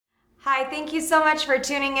Hi, thank you so much for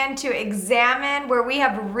tuning in to Examine, where we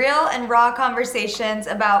have real and raw conversations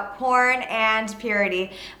about porn and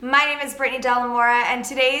purity. My name is Brittany Delamora, and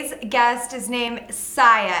today's guest is named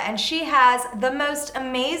Saya, and she has the most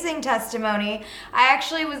amazing testimony. I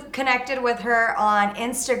actually was connected with her on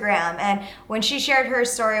Instagram, and when she shared her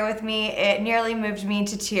story with me, it nearly moved me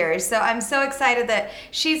to tears. So I'm so excited that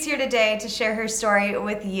she's here today to share her story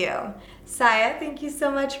with you. Saya, thank you so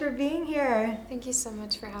much for being here. Thank you so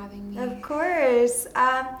much for having me. Of course.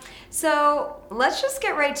 So let's just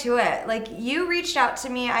get right to it. Like, you reached out to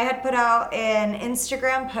me. I had put out an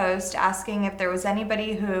Instagram post asking if there was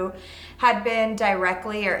anybody who had been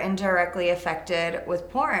directly or indirectly affected with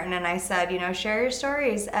porn. And I said, share your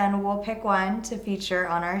stories and we'll pick one to feature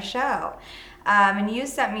on our show. And you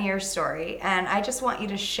sent me your story. And I just want you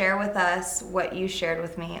to share with us what you shared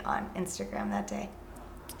with me on Instagram that day.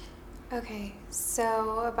 Okay,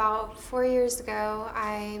 so about 4 years ago,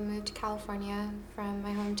 I moved to California from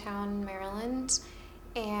my hometown, Maryland.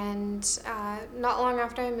 And not long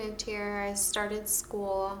after I moved here, I started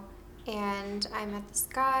school and I met this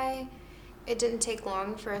guy. It didn't take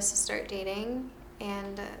long for us to start dating,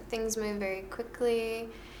 and things moved very quickly.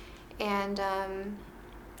 And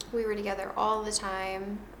we were together all the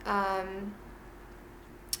time. And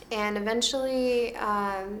eventually,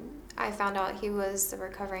 I found out he was a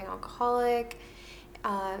recovering alcoholic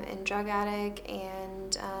and drug addict,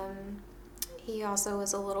 and he also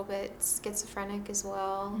was a little bit schizophrenic as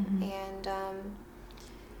well. Mm-hmm. And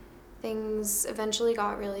things eventually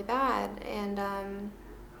got really bad, and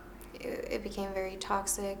it became very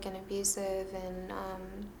toxic and abusive. And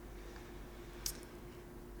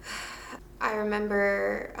I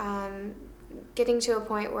remember getting to a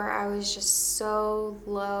point where I was just so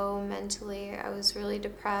low mentally. I was really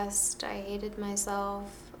depressed. I hated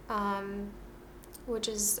myself, which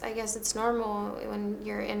is, I guess it's normal when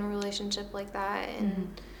you're in a relationship like that,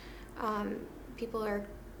 and people are,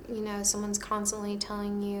 someone's constantly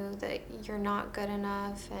telling you that you're not good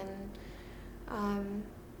enough, and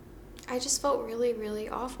I just felt really, really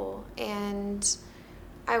awful, and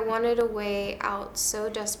I wanted a way out so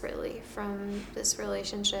desperately from this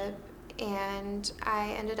relationship. And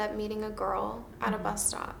I ended up meeting a girl at a bus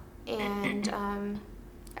stop, and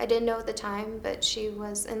I didn't know at the time, but she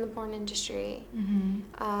was in the porn industry.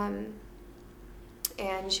 And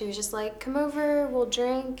she was just like, come over, we'll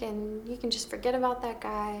drink, and you can just forget about that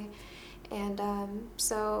guy. And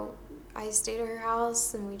so I stayed at her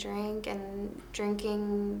house, and we drank, and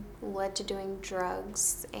drinking led to doing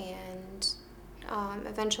drugs, and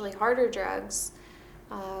eventually harder drugs.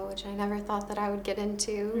 Which I never thought that I would get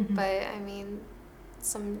into, but I mean,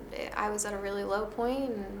 I was at a really low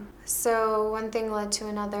point, and so one thing led to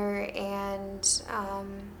another, and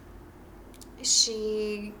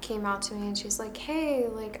she came out to me and she's like, hey,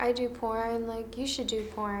 like, I do porn, like, you should do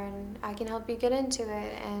porn, I can help you get into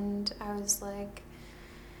it. And I was like,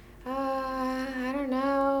 I don't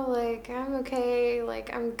know, like, I'm okay,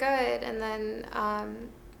 like, I'm good. And then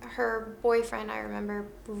her boyfriend, I remember,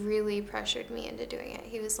 really pressured me into doing it.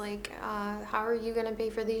 He was like, how are you going to pay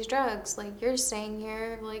for these drugs? Like, you're staying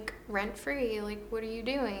here, like, rent-free. Like, what are you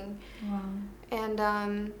doing? Wow. And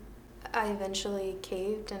I eventually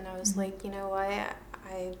caved, and I was like, you know what?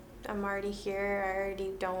 I'm already here. I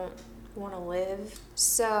already don't want to live.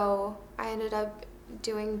 So I ended up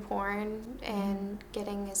doing porn and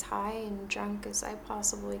getting as high and drunk as I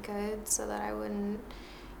possibly could so that I wouldn't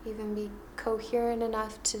even be coherent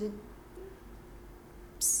enough to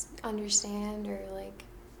understand or like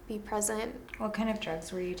be present. What kind of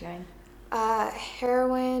drugs were you doing?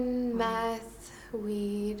 Heroin, meth,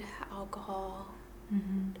 weed, alcohol,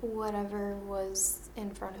 whatever was in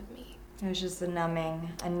front of me. It was just a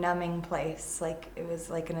numbing place. Like, it was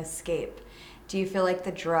like an escape. Do you feel like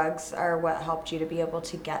the drugs are what helped you to be able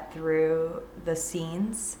to get through the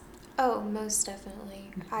scenes? Oh, most definitely.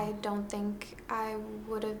 I don't think I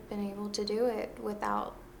would have been able to do it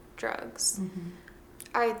without drugs.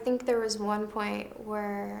 I think there was one point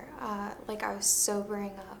where like I was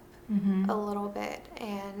sobering up a little bit,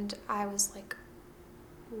 and I was like,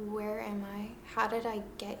 where am I? How did I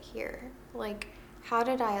get here? Like, how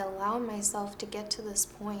did I allow myself to get to this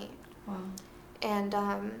point? Wow. And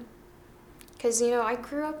because I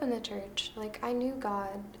grew up in the church. Like, I knew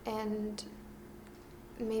God, and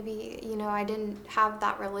maybe I didn't have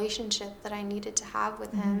that relationship that I needed to have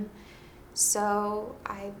with him, so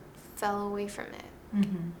I fell away from it.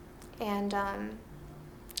 And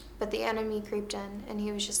but the enemy creeped in, and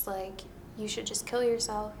he was just like, you should just kill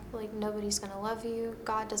yourself, like, nobody's gonna love you,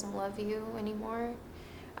 God doesn't love you anymore.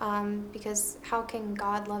 because how can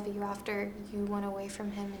God love you after you went away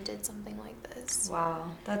from him and did something like this? Wow,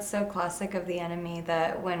 that's so classic of the enemy,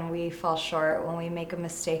 that when we fall short, when we make a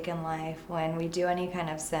mistake in life, when we do any kind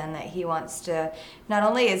of sin, that he wants to, not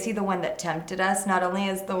only is he the one that tempted us, not only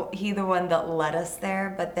is he the one that led us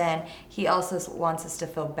there, but then he also wants us to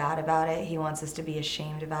feel bad about it. He wants us to be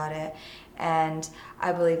ashamed about it. And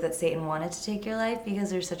I believe that Satan wanted to take your life because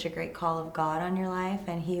there's such a great call of God on your life,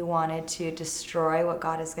 and he wanted to destroy what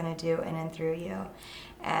God is going to do in and through you.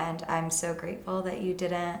 And I'm so grateful that you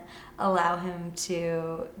didn't allow him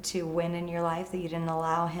to win in your life, that you didn't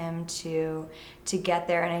allow him to get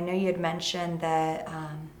there. And I know you had mentioned that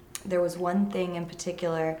there was one thing in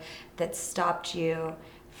particular that stopped you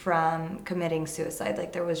from committing suicide.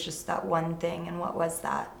 Like there was just that one thing, and what was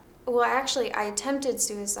that? Well, actually, I attempted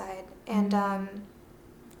suicide, and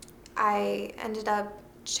I ended up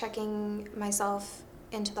checking myself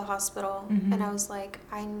into the hospital, and I was like,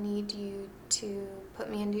 I need you to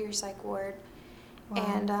put me into your psych ward,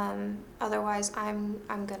 and otherwise I'm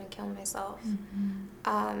gonna kill myself.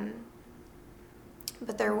 But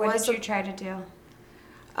there What was did you try to do?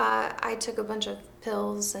 I took a bunch of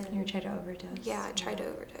pills, and You tried to overdose. yeah, I tried to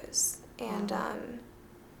overdose, and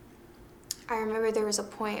I remember there was a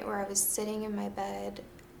point where I was sitting in my bed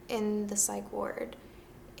in the psych ward,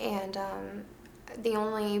 and the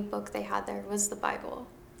only book they had there was the Bible.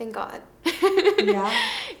 Thank God. Yeah.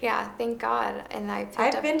 Yeah, thank God. And I've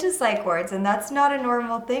been to psych wards, and that's not a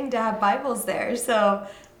normal thing to have Bibles there. So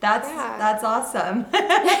that's awesome.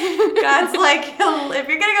 God's like, if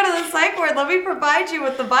you're gonna go to the psych ward, let me provide you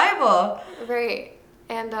with the Bible. Right.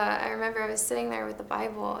 And I remember I was sitting there with the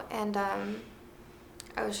Bible, and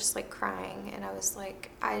I was just like crying, and I was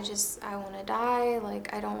like, I want to die.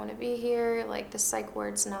 Like, I don't want to be here. Like, the psych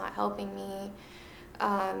ward's not helping me.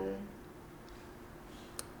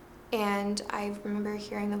 And I remember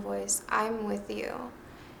hearing the voice, I'm with you.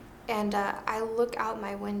 And I look out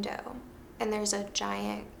my window, and there's a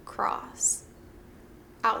giant cross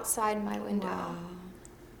outside my window. Wow.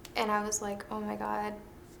 And I was like, oh my God,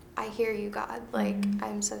 I hear you, God. Like,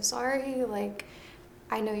 I'm so sorry. Like,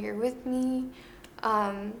 I know you're with me.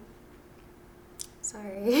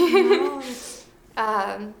 Sorry. No.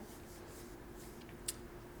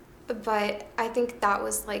 But I think that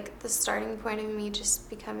was like the starting point of me just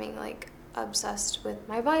becoming like obsessed with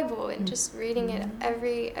my Bible and just reading it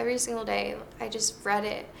every single day. I just read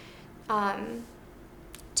it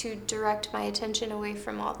to direct my attention away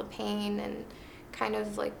from all the pain and kind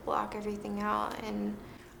of like block everything out. And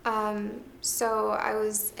so I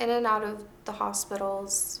was in and out of the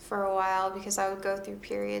hospitals for a while because I would go through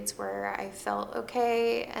periods where I felt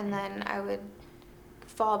okay, and then I would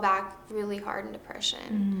fall back really hard in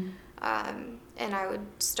depression. And I would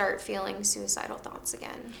start feeling suicidal thoughts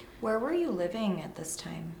again. Where were you living at this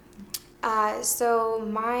time? So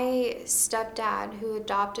my stepdad, who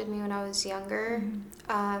adopted me when I was younger,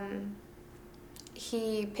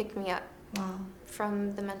 he picked me up. Wow.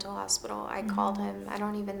 From the mental hospital. I called him. I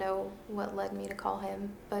don't even know what led me to call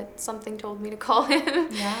him, but something told me to call him.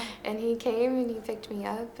 Yeah. And he came and he picked me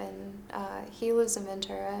up, and he lives in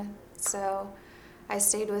Ventura. So I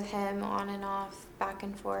stayed with him on and off, back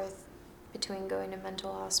and forth between going to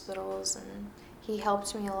mental hospitals, and he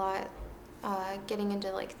helped me a lot getting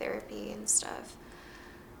into like therapy and stuff.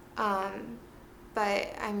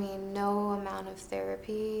 But I mean, no amount of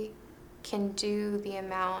therapy can do the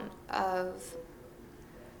amount of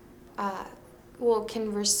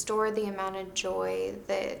can restore the amount of joy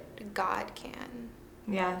that God can.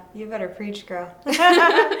 Yeah, you better preach, girl.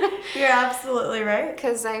 You're absolutely right.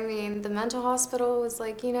 Because, I mean, the mental hospital was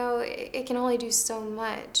like, it can only do so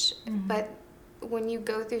much. But when you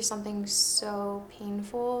go through something so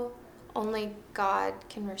painful, only God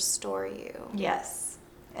can restore you. Yes.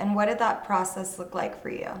 And what did that process look like for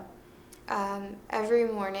you? Every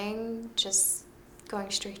morning, just going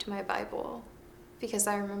straight to my Bible. Because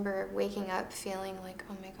I remember waking up feeling like,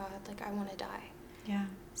 oh my God, like I want to die. Yeah.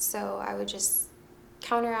 So I would just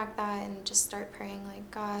counteract that and just start praying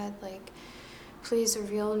like, God, like, please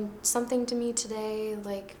reveal something to me today,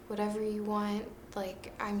 like whatever you want,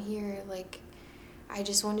 like I'm here, like I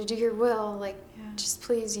just want to do your will, like just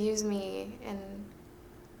please use me. And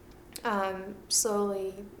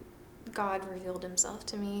slowly God revealed himself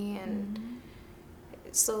to me, and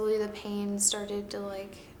slowly the pain started to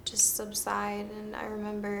like just subside. And I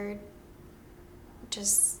remember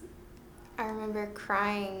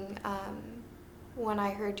crying when I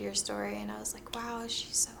heard your story, and I was like, wow,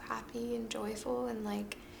 she's so happy and joyful, and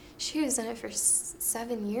like she was in it for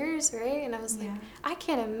 7 years, right? And I was like, I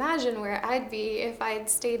can't imagine where I'd be if I had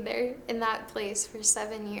stayed there in that place for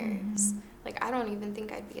 7 years. like, I don't even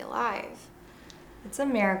think I'd be alive. It's a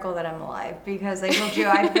miracle that I'm alive, because I told you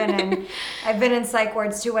I've been in psych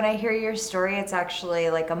wards too. When I hear your story, it's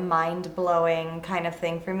actually like a mind-blowing kind of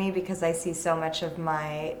thing for me, because I see so much of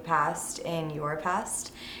my past in your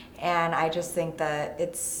past, and I just think that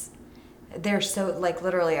they're so, like,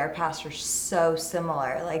 literally our pasts are so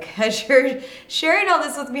similar. Like, as you're sharing all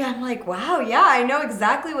this with me, I'm like, wow, yeah, I know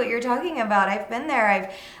exactly what you're talking about. I've been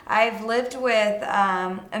there. I've lived with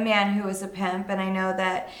a man who was a pimp, and I know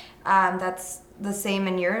that that's the same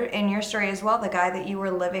in your story as well. The guy that you were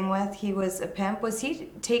living with, he was a pimp. Was he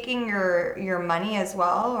taking your money as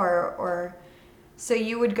well, or so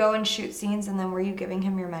you would go and shoot scenes, and then were you giving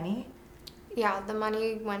him your money? Yeah, the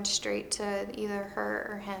money went straight to either her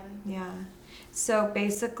or him. Yeah. So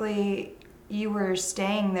basically, you were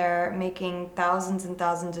staying there making thousands and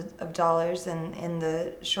thousands of dollars in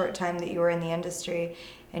the short time that you were in the industry,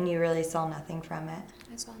 and you really saw nothing from it.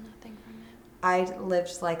 I saw nothing from it. I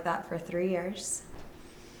lived like that for 3 years.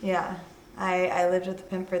 Yeah. I lived with the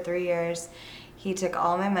pimp for 3 years. He took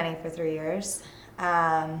all my money for 3 years.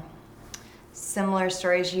 Similar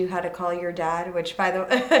stories, you had to call your dad, which, by the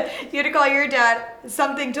way, you had to call your dad.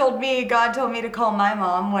 God told me to call my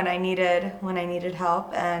mom when I needed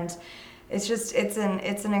help. And it's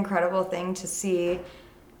an incredible thing to see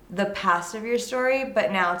the past of your story,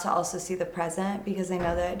 but now to also see the present, because I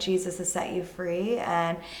know that Jesus has set you free,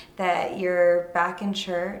 and that you're back in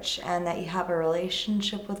church, and that you have a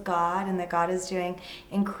relationship with God, and that God is doing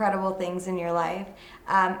incredible things in your life.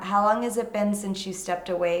 How long has it been since you stepped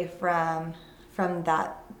away from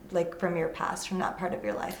that, like, from your past, from that part of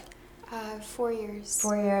your life? 4 years.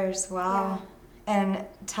 4 years, wow. Yeah. And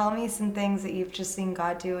tell me some things that you've just seen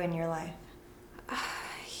God do in your life.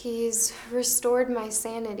 He's restored my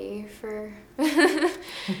sanity for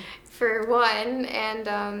for one,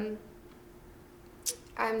 and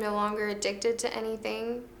I'm no longer addicted to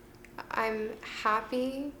anything. I'm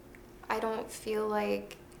happy. I don't feel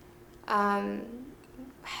like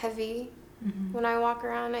heavy when I walk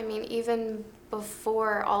around. I mean, even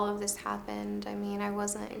before all of this happened, I mean, I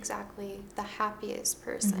wasn't exactly the happiest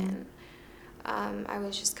person. I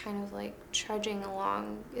was just kind of like trudging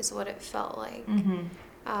along is what it felt like.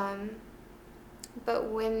 But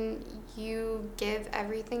when you give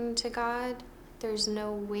everything to God, there's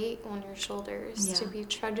no weight on your shoulders to be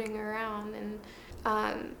trudging around. And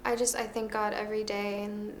I thank God every day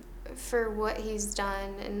and for what he's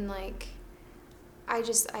done. And like, I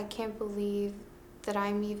can't believe that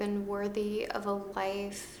I'm even worthy of a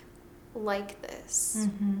life like this.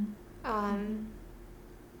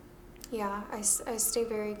 Yeah, I stay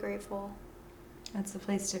very grateful. That's the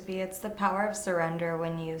place to be. It's the power of surrender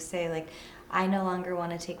when you say, like, I no longer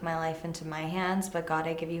want to take my life into my hands, but God,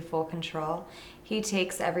 I give you full control. He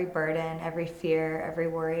takes every burden, every fear, every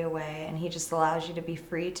worry away, and he just allows you to be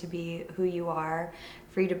free to be who you are,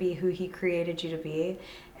 free to be who he created you to be.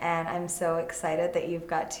 And I'm so excited that you've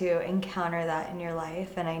got to encounter that in your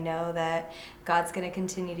life. And I know that God's going to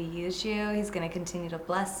continue to use you. He's going to continue to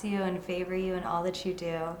bless you and favor you in all that you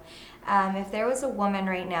do. If there was a woman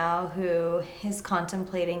right now who is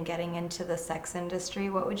contemplating getting into the sex industry,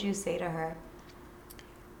 what would you say to her?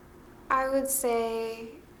 I would say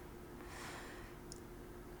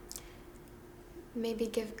maybe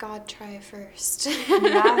give God a try first.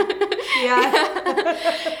 Yeah.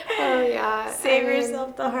 Oh, yeah. Save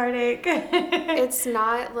yourself the heartache. It's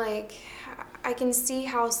not like, I can see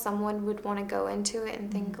how someone would want to go into it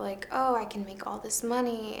and think like, oh, I can make all this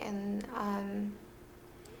money, and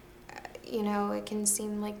you know, it can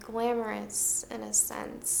seem like glamorous in a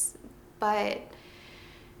sense, but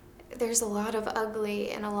there's a lot of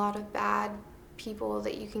ugly and a lot of bad people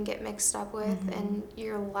that you can get mixed up with, and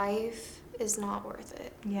your life is not worth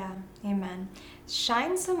it. Yeah, amen.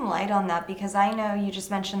 Shine some light on that, because I know you just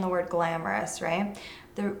mentioned the word glamorous, right?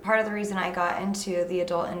 Part of the reason I got into the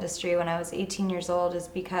adult industry when I was 18 years old is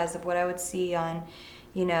because of what I would see on,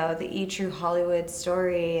 you know, the E! True Hollywood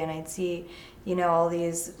story, and I'd see, you know, all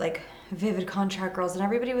these like Vivid Contract girls, and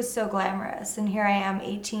everybody was so glamorous. And here I am,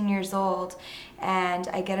 18 years old, and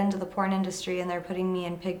I get into the porn industry, and they're putting me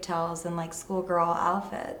in pigtails and like schoolgirl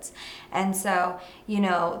outfits. And so, you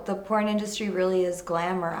know, the porn industry really is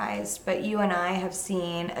glamorized, but you and I have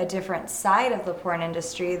seen a different side of the porn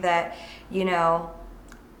industry that, you know,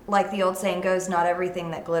 like the old saying goes, not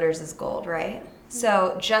everything that glitters is gold, right?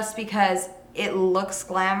 So just because it looks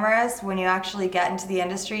glamorous, when you actually get into the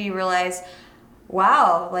industry, you realize,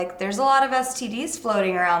 wow, like there's a lot of STDs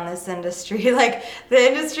floating around this industry. Like the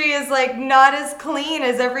industry is like not as clean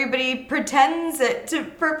as everybody pretends for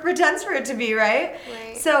it to be, right?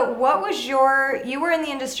 Right. So what was you were in the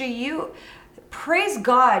industry, praise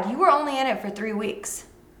God, you were only in it for 3 weeks.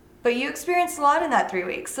 But you experienced a lot in that 3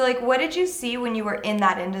 weeks. So like, what did you see when you were in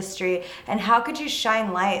that industry, and how could you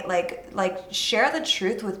shine light? Like share the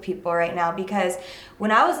truth with people right now, because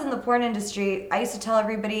when I was in the porn industry, I used to tell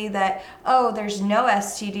everybody that, oh, there's no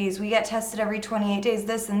STDs. We get tested every 28 days,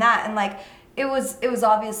 this and that. And like, it was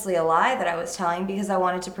obviously a lie that I was telling, because I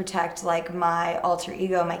wanted to protect like my alter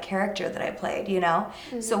ego, my character that I played, you know?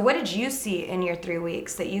 Mm-hmm. So what did you see in your 3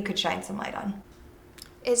 weeks that you could shine some light on?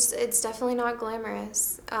 It's definitely not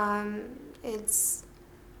glamorous. I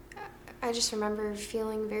just remember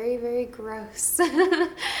feeling very, very gross.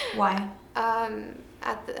 Why?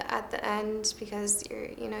 At the end, because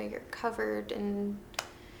you're covered in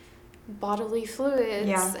bodily fluids,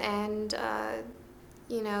 yeah. And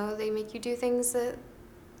they make you do things that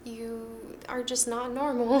you are just not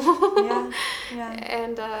normal. Yeah.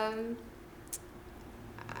 And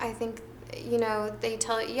I think they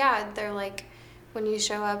tell they're like, when you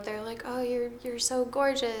show up, they're like, oh, you're so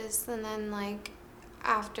gorgeous, and then like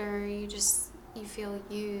after you feel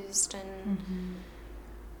used, and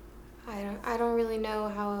I don't really know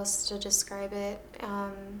how else to describe it.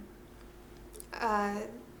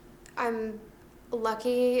 I'm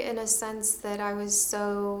lucky in a sense that I was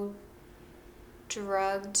so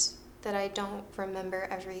drugged that I don't remember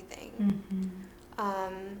everything.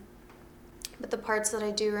 But the parts that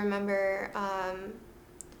I do remember,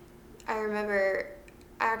 I remember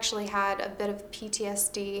I actually had a bit of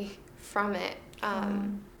PTSD from it.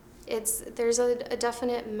 There's a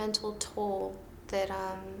definite mental toll that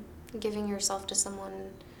giving yourself to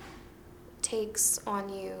someone takes on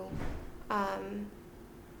you,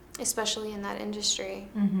 especially in that industry.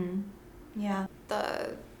 Yeah.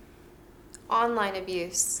 The online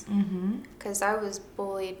abuse, because I was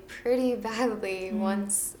bullied pretty badly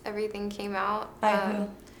once everything came out. By who?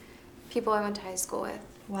 People I went to high school with.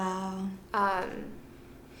 Wow.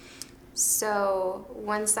 So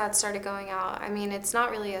once that started going out, I mean, it's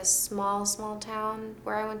not really a small town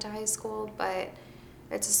where I went to high school, but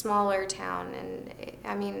it's a smaller town,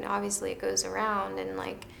 and obviously it goes around, and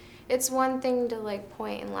like, it's one thing to like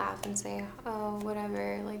point and laugh and say, oh,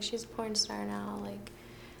 whatever, like she's a porn star now, like,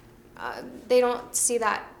 they don't see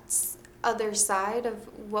that other side of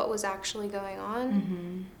what was actually going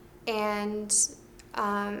on, and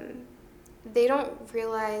they don't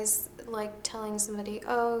realize, like, telling somebody,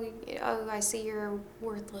 oh, I see you're a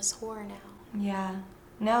worthless whore now. Yeah.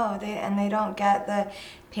 No, they don't get the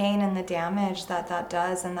pain and the damage that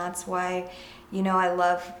does, and that's why, I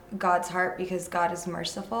love God's heart, because God is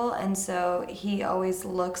merciful, and so he always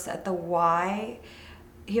looks at the why.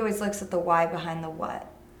 He always looks at the why behind the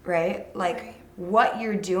what, right? Like, right. What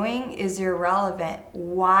you're doing is irrelevant.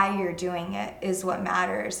 Why you're doing it is what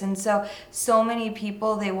matters. And so many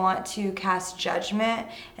people, they want to cast judgment,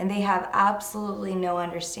 and they have absolutely no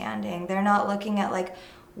understanding. They're not looking at like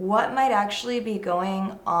what might actually be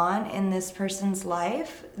going on in this person's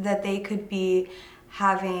life, that they could be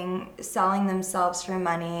selling themselves for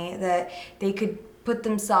money, that they could put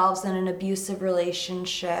themselves in an abusive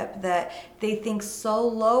relationship, that they think so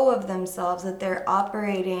low of themselves that they're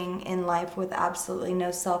operating in life with absolutely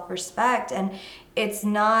no self-respect. And it's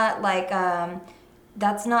not like,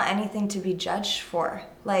 that's not anything to be judged for.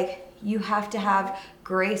 Like, you have to have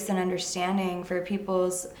grace and understanding for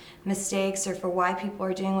people's mistakes, or for why people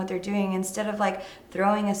are doing what they're doing. Instead of like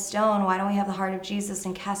throwing a stone, why don't we have the heart of Jesus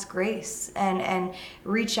and cast grace and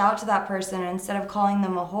reach out to that person? And instead of calling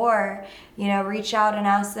them a whore, reach out and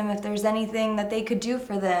ask them if there's anything that they could do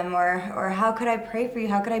for them, or how could I pray for you?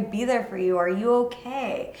 How could I be there for you? Are you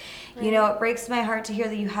okay? Right. It breaks my heart to hear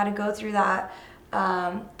that you had to go through that,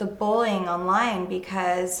 the bullying online,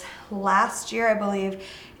 because last year, I believe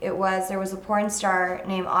there was a porn star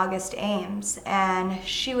named August Ames, and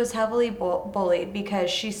she was heavily bullied because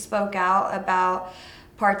she spoke out about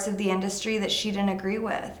parts of the industry that she didn't agree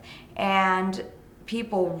with, and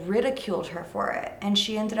people ridiculed her for it, and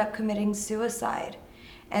she ended up committing suicide.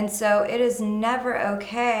 And so it is never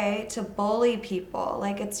okay to bully people.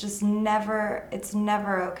 Like, it's never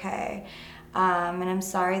okay. And I'm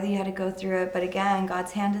sorry that you had to go through it, but again,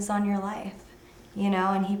 God's hand is on your life,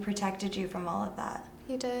 and he protected you from all of that.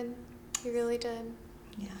 He did. He really did.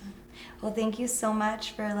 Yeah. Well, thank you so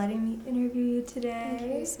much for letting me interview you today.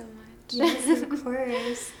 Thank you so much. Yes, of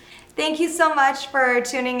course. Thank you so much for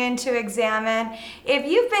tuning in to Examine. If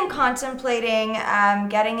you've been contemplating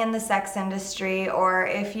getting in the sex industry, or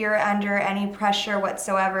if you're under any pressure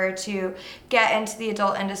whatsoever to get into the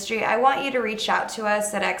adult industry, I want you to reach out to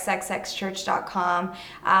us at xxxchurch.com.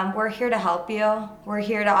 We're here to help you. We're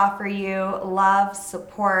here to offer you love,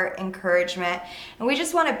 support, encouragement, and we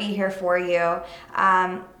just want to be here for you.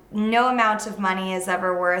 no amount of money is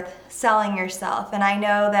ever worth selling yourself. And I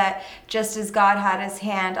know that just as God had his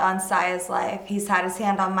hand on Saya's life, he's had his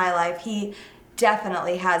hand on my life. He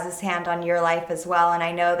definitely has his hand on your life as well. And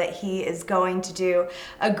I know that he is going to do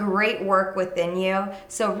a great work within you.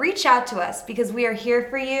 So reach out to us because we are here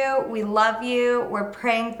for you. We love you. We're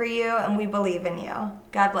praying for you and we believe in you.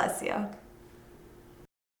 God bless you.